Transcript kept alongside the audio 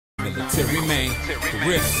Terry Main, the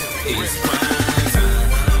riff is prime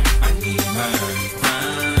time. I need her.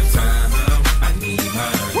 Prime time. I need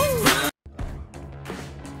her.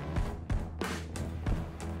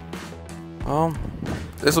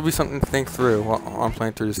 This will be something to think through while I'm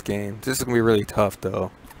playing through this game. This is gonna be really tough,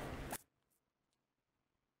 though.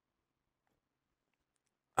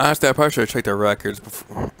 Honestly, I probably should have checked their records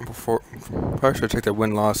before. Probably should have checked their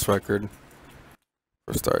win-loss record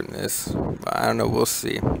for starting this. But I don't know. We'll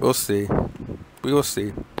see. We'll see. We will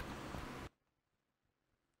see.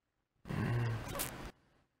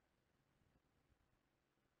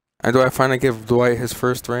 And do I finally give Dwight his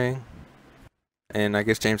first ring? And I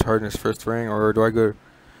guess James Harden his first ring, or do I go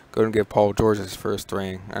and give Paul George his first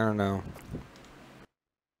ring? I don't know.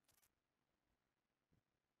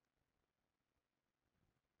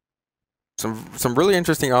 Some really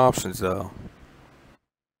interesting options though.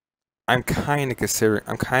 I'm kind of considering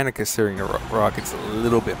the Rockets a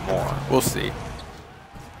little bit more. We'll see.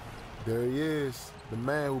 There he is, the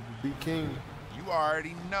man who will be king. You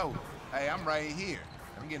already know. Hey, I'm right here.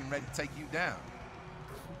 I'm getting ready to take you down.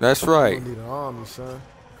 That's right. You don't need an army, son.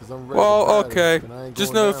 'Cause I'm ready Well, to battle, okay. and I ain't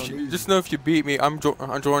Just going know down just know if you beat me, I'm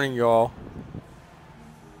joining y'all.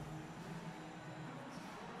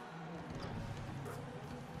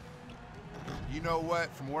 You know what?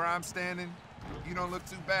 From where I'm standing, you don't look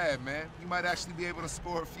too bad, man. You might actually be able to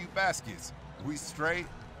score a few baskets. We straight?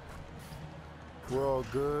 We're all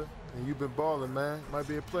good, and you've been balling, man. Might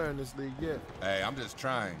be a player in this league yet. Hey, I'm just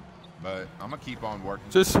trying, but I'm gonna keep on working.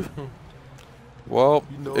 Just well,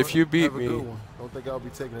 You know if it. you beat Have a me, good one. Don't think I'll be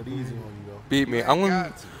taking it easy on you, though. beat me. You I'm ain't gonna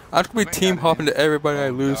got to. I'm gonna be You ain't team gotta hopping to everybody I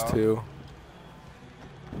Oh, lose dog. to.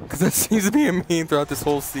 Cause that seems to be a meme throughout this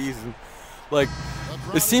whole season. Like,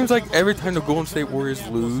 it seems like every time the Golden State Warriors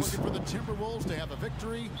lose,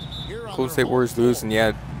 and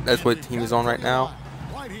yeah, that's what team is on right now.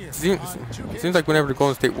 Seems like whenever the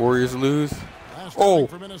Golden State Warriors lose, oh,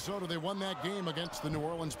 For Minnesota, they won that game against the New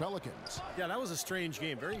Orleans Pelicans. Yeah, that was a strange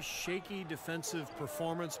game. Very shaky defensive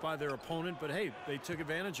performance by their opponent, but hey, they took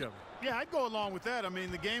advantage of it. Yeah, I'd go along with that. I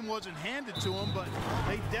mean, the game wasn't handed to them, but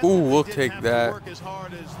they ooh, definitely we'll didn't take have that. to work as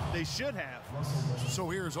hard as they should have. So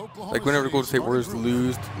here's Oklahoma. Like whenever the Golden State Warriors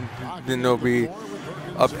lose, then there'll be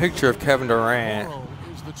a picture of Kevin Durant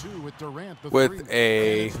with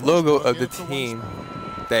a logo of the team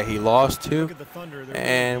that he lost to, Look at the Thunder. They're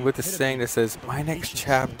and with the ahead of saying that says "My next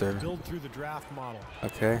chapter." Build through the draft model.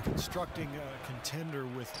 Okay. Constructing a contender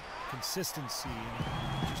with consistency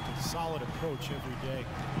and just a solid approach every day.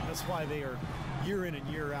 That's why they are year in and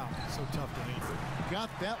year out so tough to hate. Got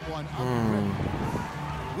that one.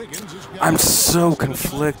 Wiggins has got I'm it. so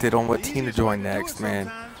conflicted on what team to join next, man.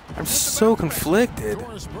 I'm so conflicted.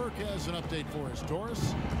 Doris Burke has an update for us.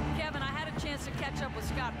 Doris. Kevin, I had a chance to catch up with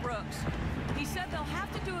Scott Brooks. He said they'll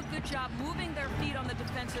have to do a good job moving their feet on the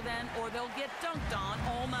defensive end or they'll get dunked on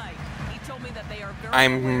all night. He told me that they are very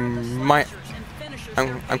aware of the slashers and finishers I'm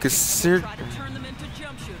they're facing considered. and try to turn them into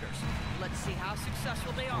jump shooters. Let's see how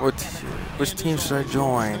successful they are, What? Kevin. Which team should I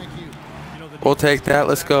join? You know, the We'll take that.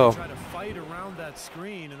 Let's go. Try to fight around that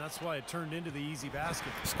screen, and that's why it turned into the easy basket.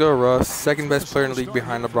 Let's go, Russ. Second best player in the league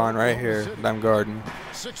behind LeBron right here that I'm guarding.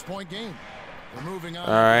 6-point game. We're moving on.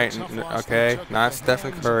 All right. Okay. Not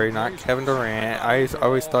Stephen Curry. Not Kevin Durant. I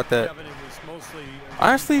always thought that. Kevin, it was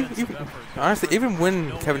mostly, Honestly, even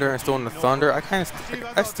when Kevin Durant's still in the Thunder, I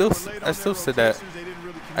still said that.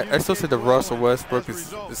 I still said that Russell Westbrook is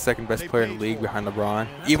the second best player in the league behind LeBron.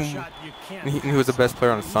 Even he was the best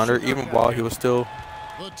player on the Thunder, even while he was still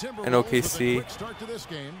in OKC. Quick start to this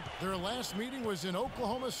game. Their last meeting was in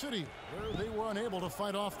Oklahoma City, where they were unable to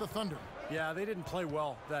fight off the Thunder. Yeah, they didn't play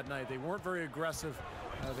well that night. They weren't very aggressive.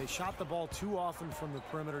 They shot the ball too often from the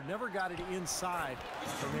perimeter, never got it inside.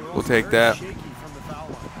 And they were We'll also take very that. shaky from the foul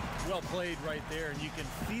line. Well played right there, and you can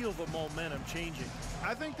feel the momentum changing.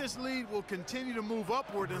 I think this lead will continue to move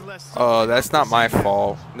upward unless. Oh, that's not my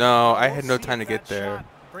fault. No, I had no time to get there.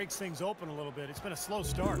 Breaks things open a little bit. It's been a slow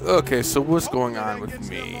start. Okay, so what's going on with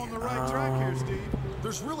me?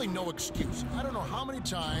 There's really no excuse. I don't know how many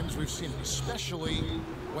times we've seen it, especially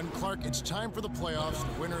when, Clark, it's time for the playoffs.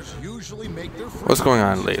 The winners usually make their free What's going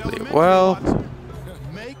on lately? Well,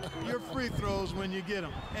 Make your free throws when you get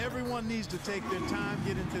them. Everyone needs to take their time,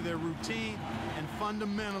 get into their routine, and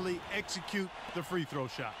fundamentally execute the free throw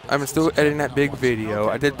shot. I'm still editing that big video.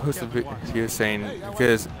 I did post a video saying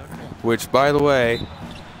because, which by the way,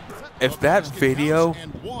 if that video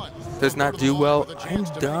does not do well, I'm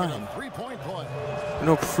done. And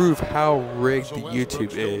it'll prove how rigged the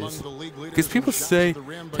YouTube is. Because people say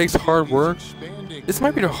it takes hard work. This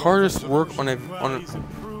might be the hardest work on a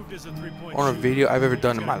video I've ever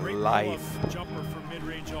done in my life.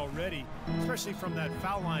 already, especially from that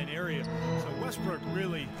foul line area. So Westbrook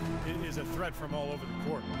really is a threat from all over the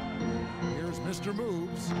court. Here's Mr.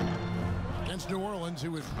 Moves against New Orleans,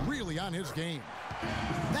 who is really on his game.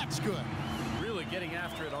 That's good. Really getting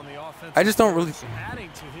after it on the offense. I just don't really.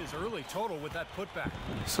 Adding to his early total with that putback.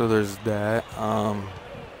 So there's that.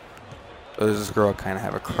 There's this girl I kind of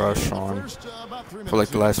have a crush on for like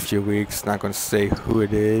the last few weeks. Not going to say who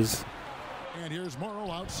it is. And here's Morrow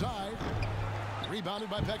outside. Rebounded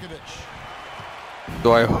by Pekovic.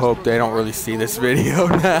 Though I hope they don't really see this video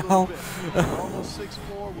now. Almost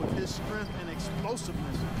 6'4" with his strength and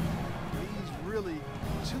explosiveness. He's really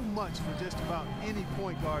too much for just about any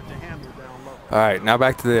point guard to handle down low. All right, now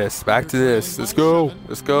back to this. Back to this. Let's go.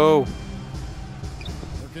 Let's go.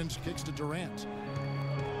 Perkins kicks to Durant.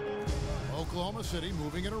 Oklahoma City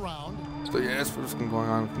moving it around. So yeah, that's what's going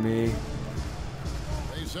on with me.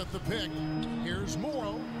 They set the pick. Here's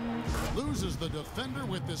Morrow. Loses the defender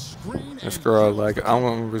with the screen. This girl, like, I'm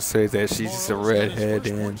going to say that she's just a redhead.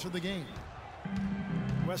 And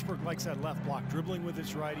Westbrook likes that left block, dribbling with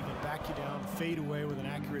his right. He can back you down, fade away with an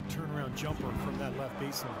accurate turnaround jumper from that left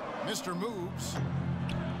baseline. Mr. Moves.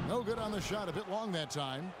 No good on the shot, a bit long that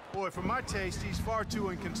time. Boy, for my taste, he's far too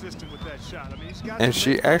inconsistent with that shot. I mean, he's got. And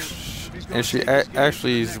she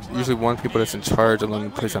actually is usually one of the people that's in charge of letting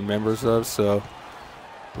the place I'm members of. So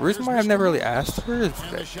the reason why I've never really asked her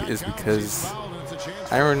is because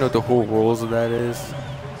I don't really know what the whole rules of that is.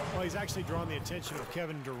 Well, he's actually drawn the attention of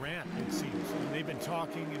Kevin Durant, it seems. And they've been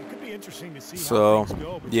talking, and it could be interesting to see how things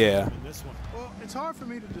go between them in this one. Well, it's hard for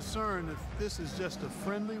me to discern if this is just a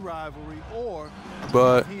friendly rivalry or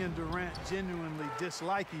But he and Durant genuinely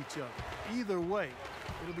dislike each other. Either way,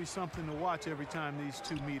 it'll be something to watch every time these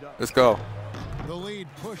two meet up. let's go. The lead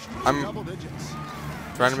pushed I'm double digits.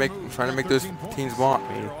 trying to make those teams want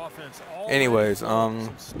me. Anyways,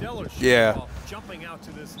 yeah,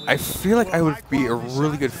 I feel like I would be a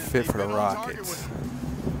really good fit for the Rockets,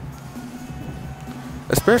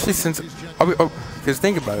 especially since because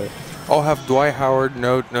think about it. I'll have Dwight Howard.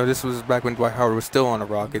 No, this was back when Dwight Howard was still on the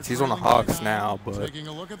Rockets. He's on the Hawks now, but Taking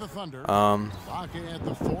a look at the Thunder. Baca at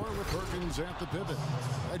the 4 with Perkins at the pivot.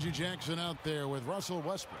 Reggie Jackson out there with Russell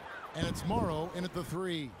Westbrook, and it's Morrow in at the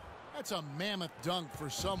 3. That's a mammoth dunk for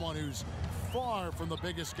someone who's far from the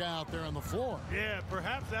biggest guy out there on the floor. Yeah,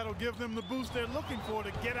 perhaps that'll give them the boost they're looking for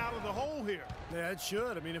to get out of the hole here. Yeah, it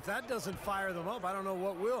should. I mean, if that doesn't fire them up, I don't know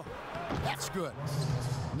what will. That's good.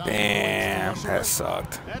 damn, that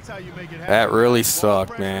sucked. That's how you make it happen. That really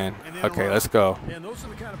sucked, man. Okay, let's go. And those are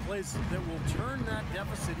the kind of plays that will turn that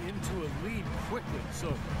deficit into a lead quickly.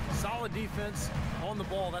 So solid defense on the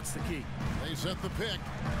ball, that's the key. They set the pick.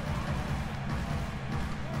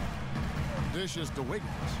 Dishes to Wiggins.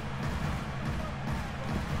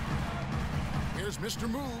 Here's Mr.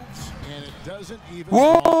 Moves, and it doesn't even.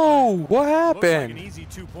 Whoa! What happened? Looks like an easy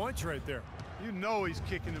 2 points right there. You know he's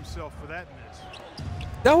kicking himself for that miss.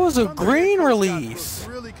 That was a green release.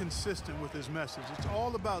 Really consistent with his message. It's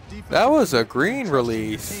all about defense. That was a green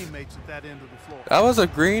release. Teammates at that end of the floor. That was a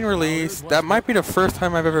green release. That might be the first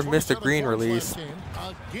time I've ever missed a green release.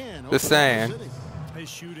 Just saying. His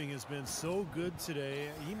shooting has been so good today,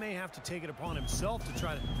 he may have to take it upon himself to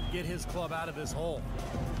try to get his club out of this hole.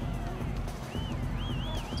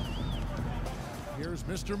 Here's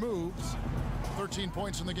Mr. Moves. 13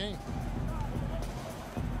 points in the game.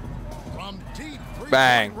 From deep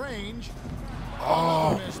bang. Range.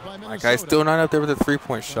 Oh, my guy's still not up there with the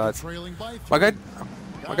three-point shots. My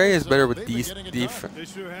guy is better with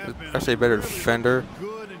defense. Actually, a better defender.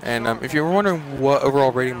 And if you're wondering what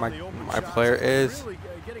overall rating my player is,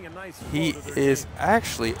 he is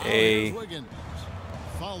actually a.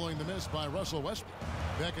 Following the miss by Russell Westbrook,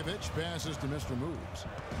 Pekovic passes to Mr. Moves.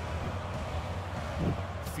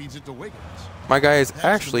 Feeds it to Wiggins. My guy is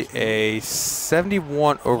actually a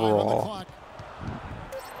 71 overall.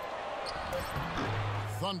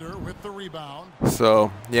 Thunder with the rebound.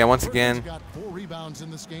 So yeah, once again, got 4 rebounds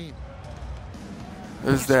in this game.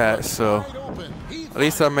 There's that. So at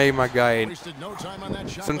least I made my guy.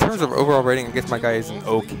 So in terms of overall rating, I guess my guy is an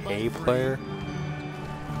okay player.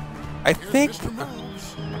 I think.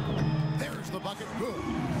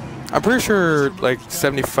 I'm pretty sure like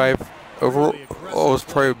 75 overall. Oh, it's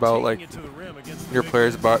probably about like your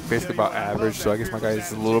players about basically about average. So I guess my guy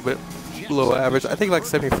is a little bit below average. I think like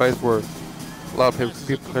 75 is where a lot of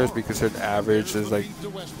people players be considered average. Is like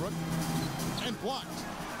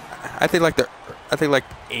I think like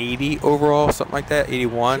 80 overall, something like that,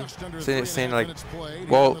 81. Saying like,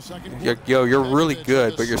 well, yo, you're really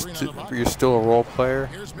good, but you're still a role player.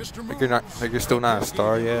 Like you're still not a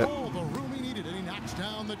star yet.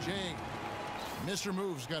 Mr.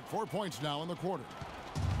 Moves got 4 points now in the quarter.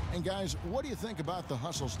 And guys, what do you think about the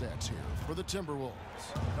hustle stats here for the Timberwolves?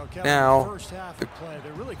 Kevin, Now, the first half of play,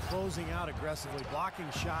 they're really closing out aggressively, blocking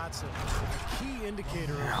shots, a key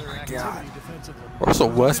indicator of their activity defensively. Russell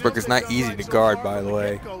Westbrook is not easy to guard, by the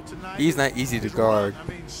way. He's not easy to guard.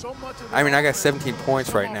 I mean, I got 17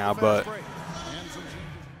 points right now, but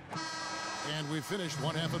And we finished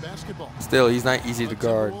one half of basketball. still, he's not easy to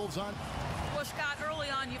guard. Well, Scott, early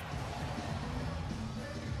on, you.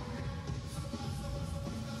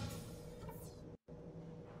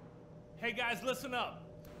 Hey guys, listen up.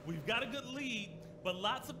 We've got a good lead, but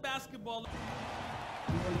lots of basketball.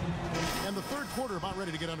 And the third quarter about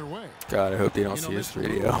ready to get underway. God, I hope they don't see this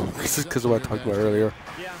video. This is because of what I talked about earlier.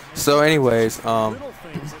 So anyways, Little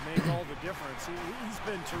things that make all the difference. He's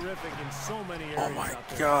been terrific in so many areas. oh my out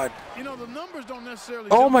there. God. You know, the numbers don't necessarily.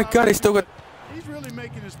 Oh jump my out God, at I you, still got. but he's really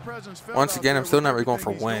making his presence felt Once out again, there I'm still with not really going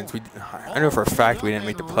for everything he's wins. doing. I know for a fact we didn't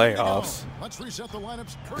make the playoffs. Let's reset the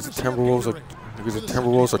lineups. Because the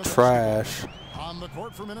Timberwolves are trash. On the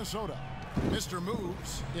court for Minnesota. Mr.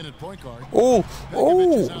 Moves in at point guard. Oh,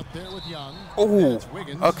 Begovic is oh, out there with Young. oh. That's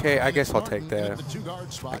Wiggins. Okay, I And guess I'll Martin take in that. the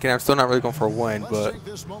two-guard spot. Again, I'm still not really going for a win, Let's but take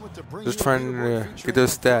this moment to bring just you a trying leaderboard to featuring get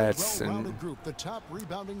those a stats well-rounded and group, the top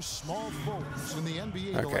rebounding small forwards in the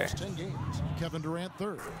NBA the Okay. last 10 games. Kevin Durant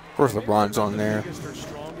third. of course LeBron's on there.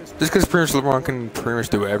 Just because pretty much LeBron can pretty much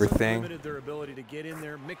do everything. Their ability to get in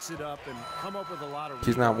there, mix it up, and come up with a lot of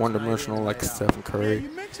He's not rebounds one-dimensional night in, like night out. Stephen Yeah, Curry.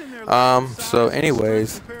 you mentioned their So size and anyways,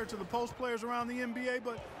 strength compared to the post players around the NBA,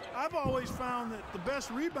 but I've always found that the best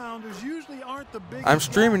rebounders usually aren't the biggest. I'm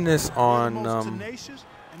streaming this guys. They're on the most tenacious,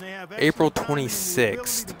 and they have April excellent timing and the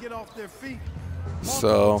 26th. ability to get off their feet So-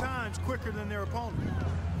 multiple times quicker than their opponent.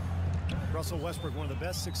 Russell Westbrook, one of the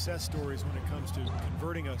best success stories when it comes to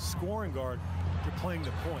converting a scoring guard to playing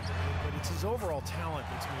the point. But it's his overall talent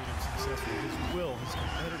that's made him successful. His will, his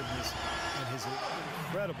competitiveness, and his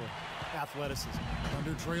incredible athleticism.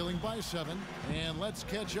 Under trailing by 7. And let's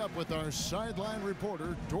catch up with our sideline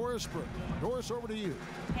reporter, Doris Burke. Doris, over to you.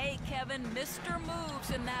 Hey, Kevin, Mr.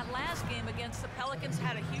 Moves in that last game against the Pelicans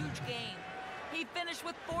had a huge game. He finished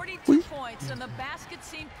with 42 points, and the basket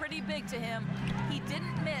seemed pretty big to him. He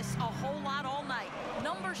didn't miss a whole lot all night.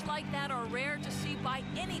 Numbers like that are rare to see by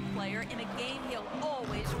any player in a game he'll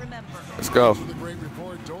always remember. Let's go. The great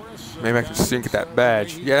report, Doris. Maybe I can soon get that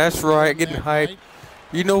badge. Yeah, that's right. Getting hyped.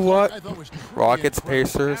 You know what? Rockets,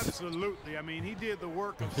 Pacers. Absolutely. I mean, he did the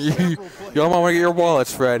work of You- several players. Y'all might want to get your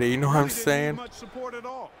wallets ready. You know what I'm Really didn't need saying? much support at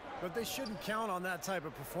all. But they shouldn't count on that type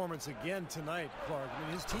of performance again tonight, Clark. I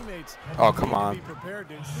mean, his teammates Oh, come need to on. be prepared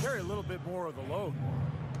to carry a little bit more of the load.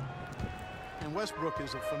 And Westbrook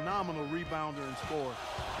is a phenomenal rebounder and scorer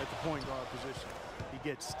at the point guard position. He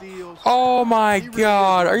gets steals. Oh my He really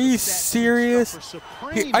God, is are you the stat sheet serious? stuffer,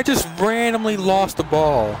 supreme I just randomly lost the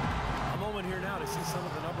ball. A moment here now to see some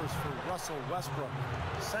of the numbers for Russell Westbrook.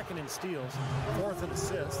 Second in steals, fourth in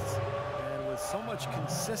assists, and with so much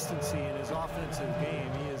consistency in his offensive game,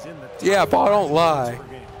 he is in the Yeah, top ball don't 5 lie. per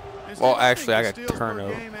game. Well, actually, I got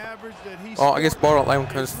turnover. Oh, I guess ball don't lie when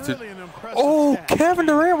it comes to. Oh, Kevin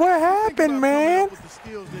Durant, what happened, man?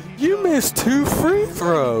 You missed 2 free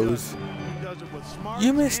throws.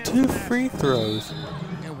 You missed 2 free throws.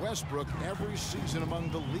 And Westbrook every season among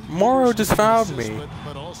the league. Morrow just fouled me.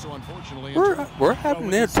 But also, unfortunately, We're having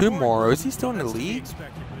there too, Morrow. Is he still in the league?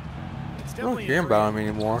 I don't hear about him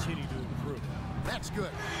anymore. That's good.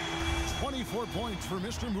 24 points for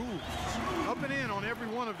Mr. Moves. Up and in on every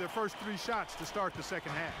one of their first 3 shots to start the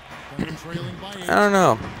second half. Thunder trailing by 8. I don't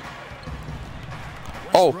know.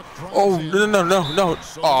 Oh, Westbrook oh, drives in. no.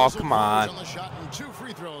 So Oh, whistle come blows on. the shot and 2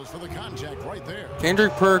 free throws for the contact right there.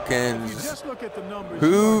 Kendrick If you Perkins, just look at the numbers, Who-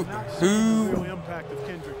 you are not seeing the who- real impact of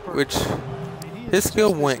Kendrick Perkins. which I mean, he his is skill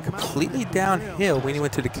just this went mountain completely at the downhill rim when he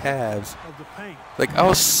went to the Cavs. of the paint. Like, I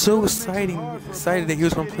was so excited that he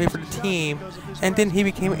was going to play for the team, and then he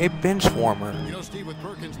became a bench warmer. You know, Steve, with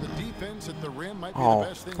Perkins, the defense at the rim might be Oh, the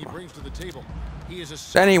best thing he come on. brings to the table. He is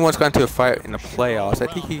a Then he once got into a fight in the playoffs.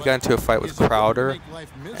 I think he got into a fight with Crowder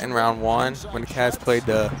in round 1 when the Cavs played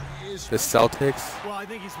the Celtics, Well, I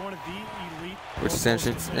think he's one of the elite. which is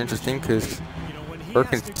interesting because You know, when he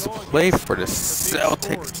Perkins has to go play against for the big scorers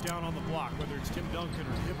Celtics. down on the block, whether it's Tim Duncan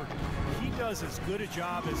or Hibbert, he does as good a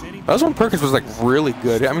job as anybody. That was when Perkins was like really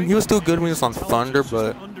good. I mean, he was still good when he was on Thunder,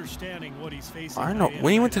 but Understanding what he's facing I don't know. day in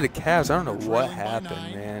When he and went to night the Cavs, I don't know what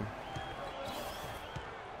happened, man.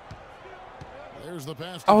 There's the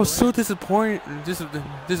pass. I was so disappointed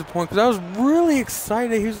because I was really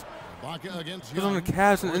excited. He was on the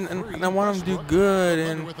Cavs, and I want him to do good,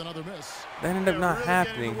 and that ended up not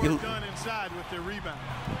happening.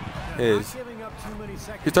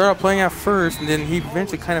 He started out playing at first, and then he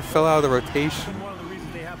eventually kind of fell out of the rotation. one of the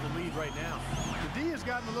reasons they have the lead right now. The D has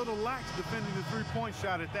gotten a little lax defending the three-point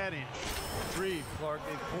shot at that end. Three, Clark,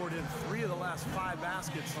 they've poured in 3 of the last 5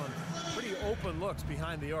 baskets on pretty open looks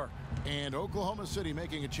behind the arc. And Oklahoma City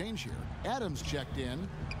making a change here. Adams checked in.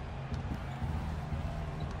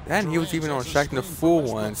 And he was even on Shaq the Fool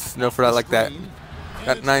once. You know, for that, like that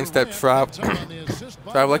 9-step trap.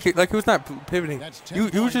 Like he was not pivoting.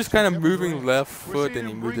 He was just kind of moving left foot, then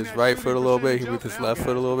he moved his right foot a little bit. He moved his left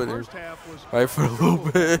foot a little bit, then right foot a little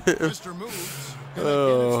bit.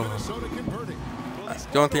 Oh.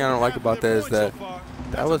 The only thing I don't like about that is that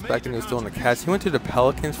was back when he was still in the Cats. He went to the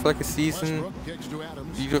Pelicans for like a season.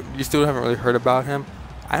 You still haven't really heard about him.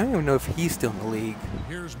 I don't even know if he's still in the league.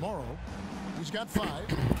 Here's Morrow. He's got 5.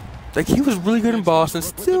 Like, he was really good in Boston,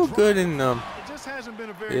 still good in It just hasn't been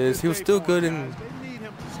a very good he was day still for good him, in guys. They need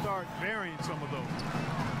him to start varying some of those.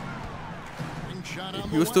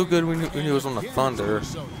 he was still good when he was on the Thunder.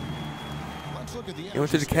 He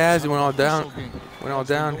went to the Cavs, he went all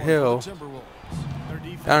downhill.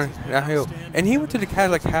 Downhill. And he went to the Cavs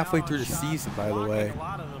like halfway through the season, by the way.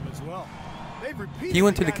 He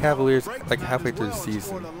went to the Cavaliers like halfway through the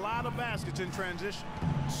season.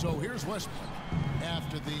 So here's Westbrook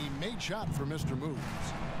after the made shot for Mr. Moves.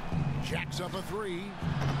 Jacks up a 3.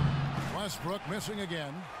 Westbrook missing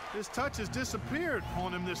again. His touch has disappeared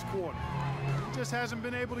on him this quarter. He just hasn't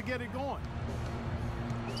been able to get it going.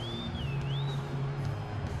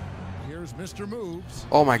 Here's Mr. Moves.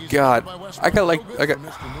 Oh my God! I got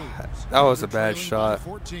that was a bad shot.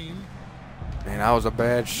 Man, that was a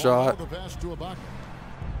bad shot.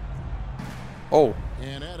 Oh,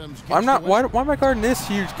 I'm not. Why am I guarding this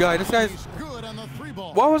huge guy? This guy's.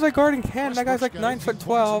 Why was I guarding Ken? That guy's like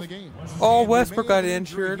 9'12". Oh, Westbrook got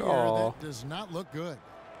injured. Oh. Does not look good.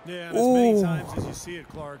 Yeah, and as many times as you see it,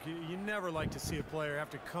 Clark, you never like to see a player have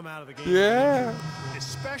to come out of the game. Yeah.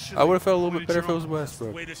 Especially I would have felt a little bit better if it was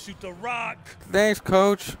Westbrook. Way to shoot the rock. Thanks,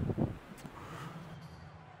 Coach.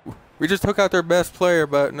 We just took out their best player,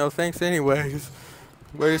 but no thanks anyways.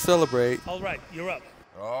 Way to celebrate. All right, you're up.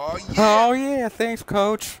 Oh, yeah. Oh, yeah. Thanks,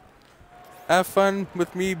 Coach. Have fun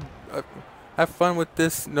with me. Have fun with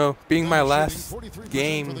this, being my last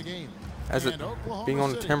game as being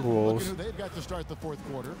on the Timberwolves. They've got to start the 4th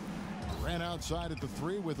quarter. Ran outside at the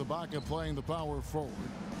 3 with Ibaka playing the power forward.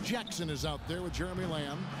 Jackson is out there with Jeremy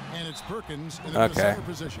Lamb, and it's Perkins in the center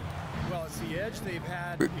position. Well, it's the edge they've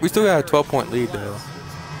had. We still got a 12-point lead, though.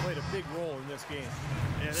 Played a big role in this game.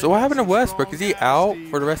 So what happened to Westbrook? Is he out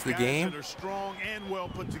for the rest of the game? They're strong and well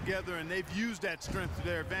put together, and they've used that strength to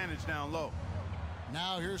their advantage down low.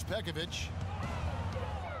 Now here's Pekovic.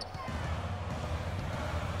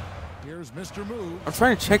 Here's Mr. Move. I'm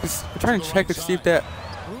trying to check. I'm trying to check to see if that.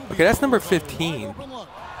 Okay, that's number 15.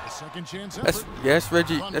 That's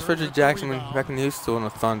Reggie. That's Reggie Jackson back when he was still in the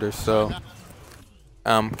Thunder. So,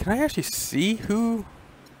 can I actually see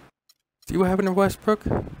what happened to Westbrook?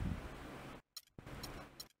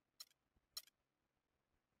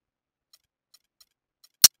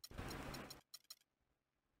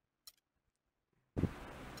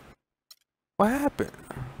 What happened?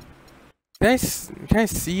 Can I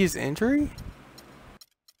see his injury?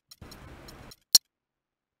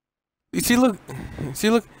 You see, look.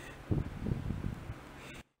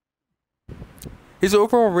 His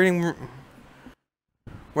overall rating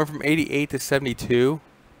went from 88 to 72.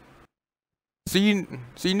 So you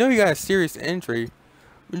know you got a serious injury,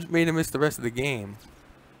 which made him miss the rest of the game.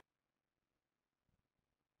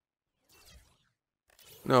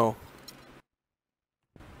 No.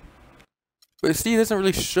 But see, it doesn't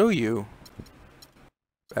really show you.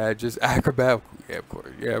 Just acrobat. Yeah, of course.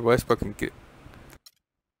 Yeah, Westbrook can get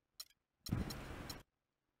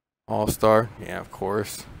All-Star. Yeah, of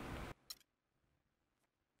course.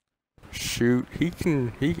 Shoot,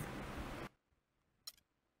 he.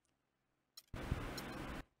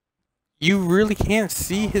 You really can't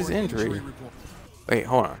see his injury. Wait,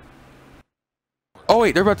 hold on. Oh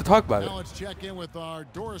wait, they're about to talk about it. Now let's check in with our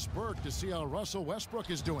Doris Burke to see how Russell Westbrook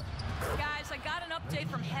is doing. Guys, I got an update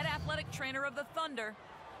from head athletic trainer of the Thunder.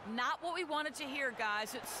 Not what we wanted to hear,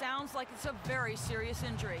 guys. It sounds like it's a very serious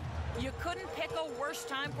injury. You couldn't pick a worse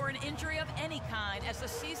time for an injury of any kind as the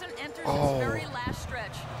season enters its very last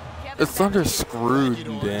stretch. The Thunder screwed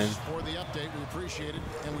then. For the update, we appreciate it,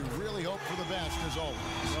 and we really hope for the best as always.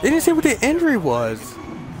 They didn't say what the injury was.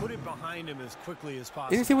 Put it behind him as quickly as possible.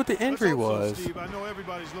 They didn't say what the injury was. Steve, I know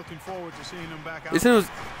everybody's looking forward to seeing him back out. They said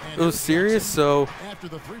it was serious, so. After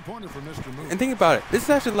the three-pointer for Mr. Moon. And think about it. This is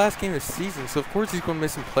actually the last game of the season, so of course he's going to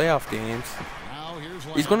miss some playoff games.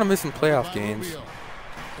 He's going to miss some playoff games.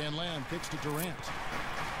 And Lamb kicks to Durant.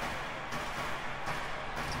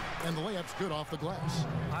 And the layup's good off the glass.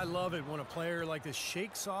 I love it when a player like this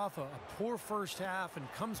shakes off a poor first half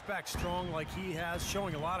and comes back strong like he has,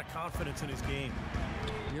 showing a lot of confidence in his game.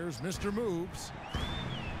 Here's Mr. Moves.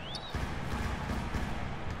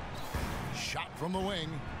 Shot from the wing,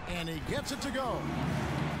 and he gets it to go.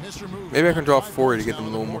 Mr. Moves. Maybe I can draw 40 to get them a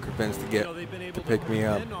little more convinced to pick me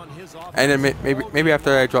up. And then maybe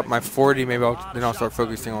after I drop my 40, maybe I'll start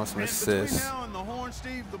focusing on some assists. Now in the horn,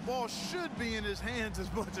 Steve, the ball should be in his hands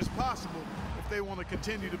as much as possible if they want to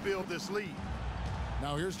continue to build this lead.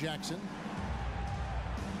 Now here's Jackson.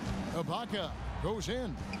 Ibaka goes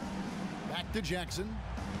in. Back to Jackson.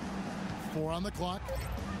 4 on the clock.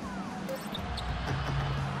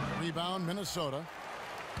 Rebound, Minnesota.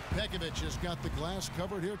 Pekovic has got the glass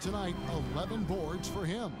covered here tonight. 11 boards for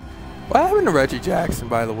him. What happened to Reggie Jackson,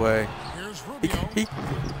 by the way? Here's Rubio.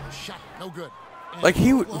 Shot no good. Like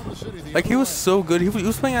he was so good. He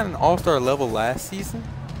was playing at an all-star level last season.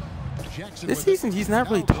 This season, he's not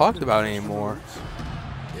really talked about anymore.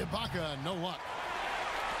 Ibaka, no luck.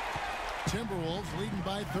 Timberwolves leading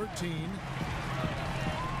by 13.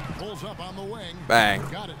 Pulls up on the wing. Bang.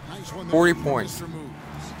 Got it. Nice one there. 40 points. Mr. Moves.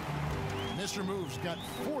 Mr. Moves got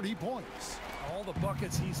 40 points. All the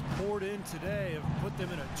buckets he's poured in today have put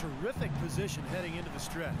them in a terrific position heading into the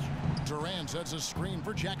stretch. Durant sets a screen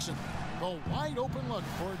for Jackson. A wide open look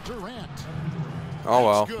for Durant. Oh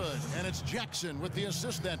well. That's good, and it's Jackson with the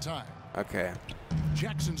assist that time. Okay.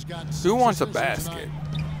 Jackson's got. Who wants a basket?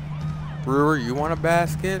 Brewer, you want a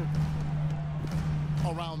basket?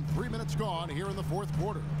 Around 3 minutes gone here in the fourth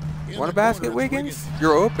quarter. Want a basket, Wiggins?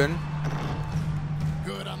 You're open.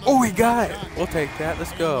 Oh, we got it. We'll take that.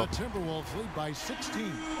 Let's go. The Timberwolves lead by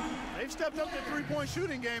 16. They've stepped up their three-point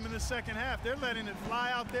shooting game in the second half. They're letting it fly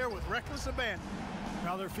out there with reckless abandon.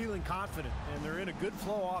 Now they're feeling confident, and they're in a good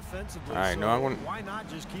flow offensively. All right, so why not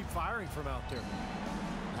just keep firing from out there?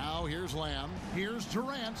 Now here's Lamb. Here's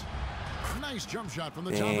Durant. Nice jump shot from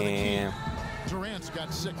the top of the key. Durant's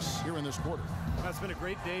got 6 here in this quarter. That's been a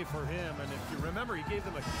great day for him, and if you remember, he gave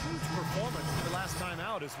them a huge performance the last time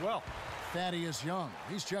out as well. Thaddeus Young,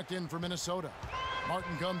 he's checked in for Minnesota.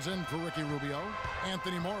 Martin comes in for Ricky Rubio.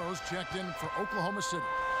 Anthony Morrow's checked in for Oklahoma City.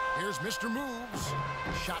 Here's Mr. Moves.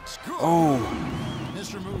 Shot's good. Oh.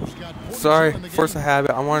 Mr. Moves got 42 Sorry, in the force game. a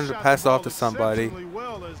habit. I wanted to pass off to somebody.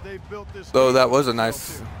 Though that was a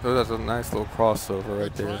nice little crossover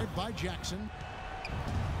right there. Drive by Jackson.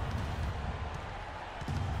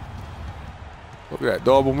 Look at that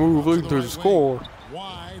double move, looking to the score.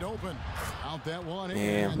 Wide open. Out that one,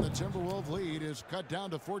 Damn. and the Timberwolves lead is cut down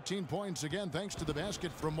to 14 points again thanks to the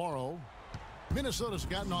basket from Morrow. Minnesota's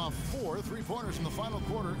gotten off 4 3-pointers in the final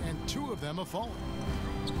quarter, and 2 of them have fallen.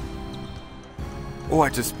 Oh, I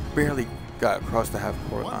just barely got across the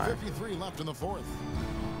half-court line. 1:53 left in the fourth.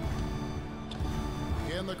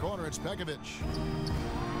 In the corner, it's Pekovic.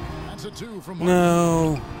 That's a 2 from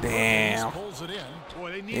No. Damn. Pulls it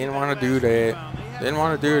in. Didn't want to do that. Didn't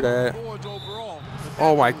want to do that.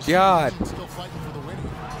 Oh my God. Still fighting for the win.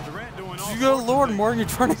 Good Lord, Martin, you're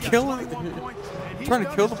trying to kill it. Trying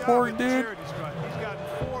to kill the poor dude.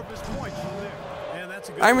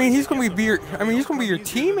 I mean, he's gonna be your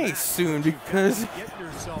teammate soon because.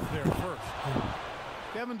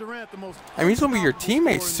 Kevin Durant, the most. I mean, he's gonna be your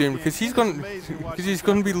teammate soon because he's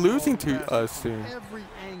gonna be losing to us soon. Every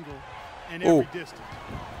angle and every distance.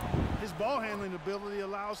 His ball handling ability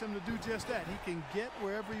allows him to do just that. He can get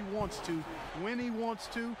wherever he wants to, when he wants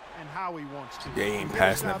to, and how he wants to. Yeah, he ain't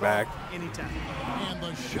passing it back. Anytime. And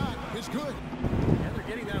the shot is good. And they're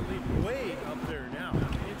getting that lead way up there now.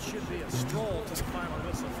 It should be a stroll to the final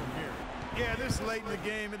whistle from here. Yeah, this late in the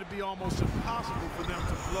game, it'd be almost impossible for them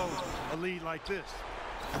to blow a lead like this.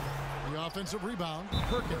 The offensive rebound,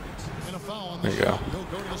 Perkins, and a foul on the There you go. shot. He'll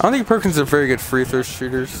go to the I don't think Perkins is a very good free throw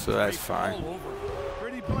shooter, so that's fine.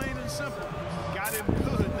 Pretty plain and simple. Got him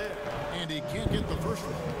good there. And he can't get the first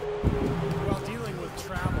one. While dealing with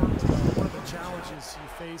travel, one of the challenges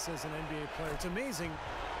you face as an NBA player, it's amazing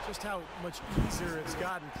just how much easier it's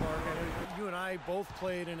gotten, Clark. I know you and I both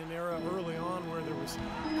played in an era early on where there was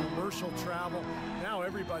commercial travel. Now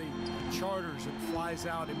everybody charters and flies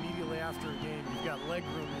out immediately after a game. You've got leg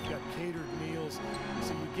room, you've got catered meals,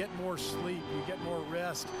 so you get more sleep, you get more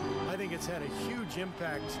rest. I think it's had a huge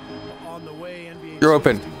impact on the way NBA You're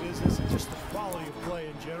open. do business and just the quality of play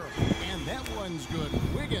in general. And that one's good.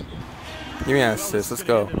 Wiggins. Give me an assist. Let's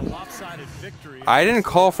go. I didn't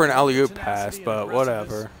call for an alley-oop pass, but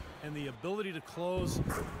whatever. And the ability to close,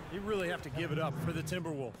 you really have to give it up for the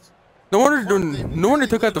Timberwolves. No wonder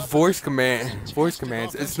took out the voice commands.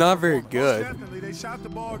 It's not very good. Definitely, they shot the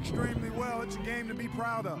ball extremely well. It's a game to be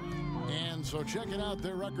proud of. And so checking out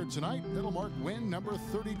their record tonight, it'll mark win number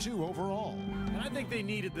 32 overall. And I think they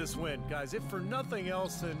needed this win, guys, if for nothing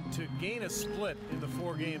else than to gain a split in the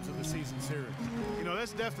 4 games of the season series. You know,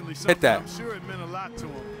 that's definitely something that. I'm sure it meant a lot to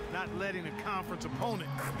him, not letting a conference opponent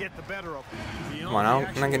get the better of him. Come on, I'm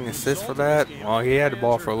not getting an assist for that. Well, he had the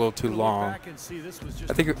ball for a little too long. I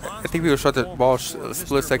think if we shot the ball a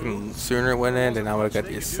split second sooner it went in, then I would have got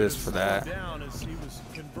the assist for that.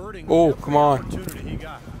 Oh, come on.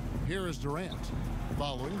 Here is Durant,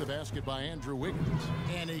 following the basket by Andrew Wiggins,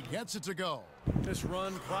 and he gets it to go. This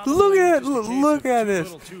run Look at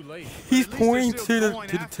this. He's pointing to the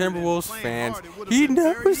Timberwolves fans. He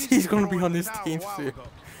knows he's going to be on this team soon.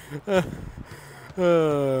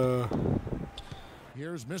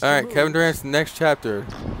 All right, Kevin Durant's next chapter,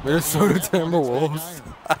 Minnesota Timberwolves.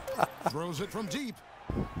 Throws it from deep.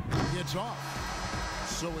 It's off.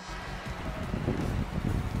 So it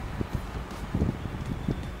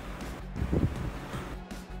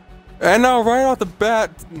And now, right off the bat,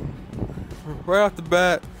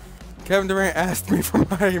 Kevin Durant asked me for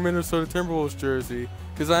my Minnesota Timberwolves jersey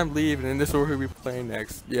because I'm leaving, and this is where he'll be playing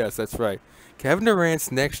next. Yes, that's right. Kevin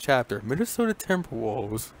Durant's next chapter, Minnesota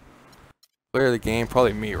Timberwolves. Player of the game,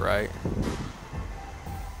 probably me, right?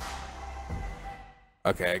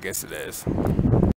 Okay, I guess it is.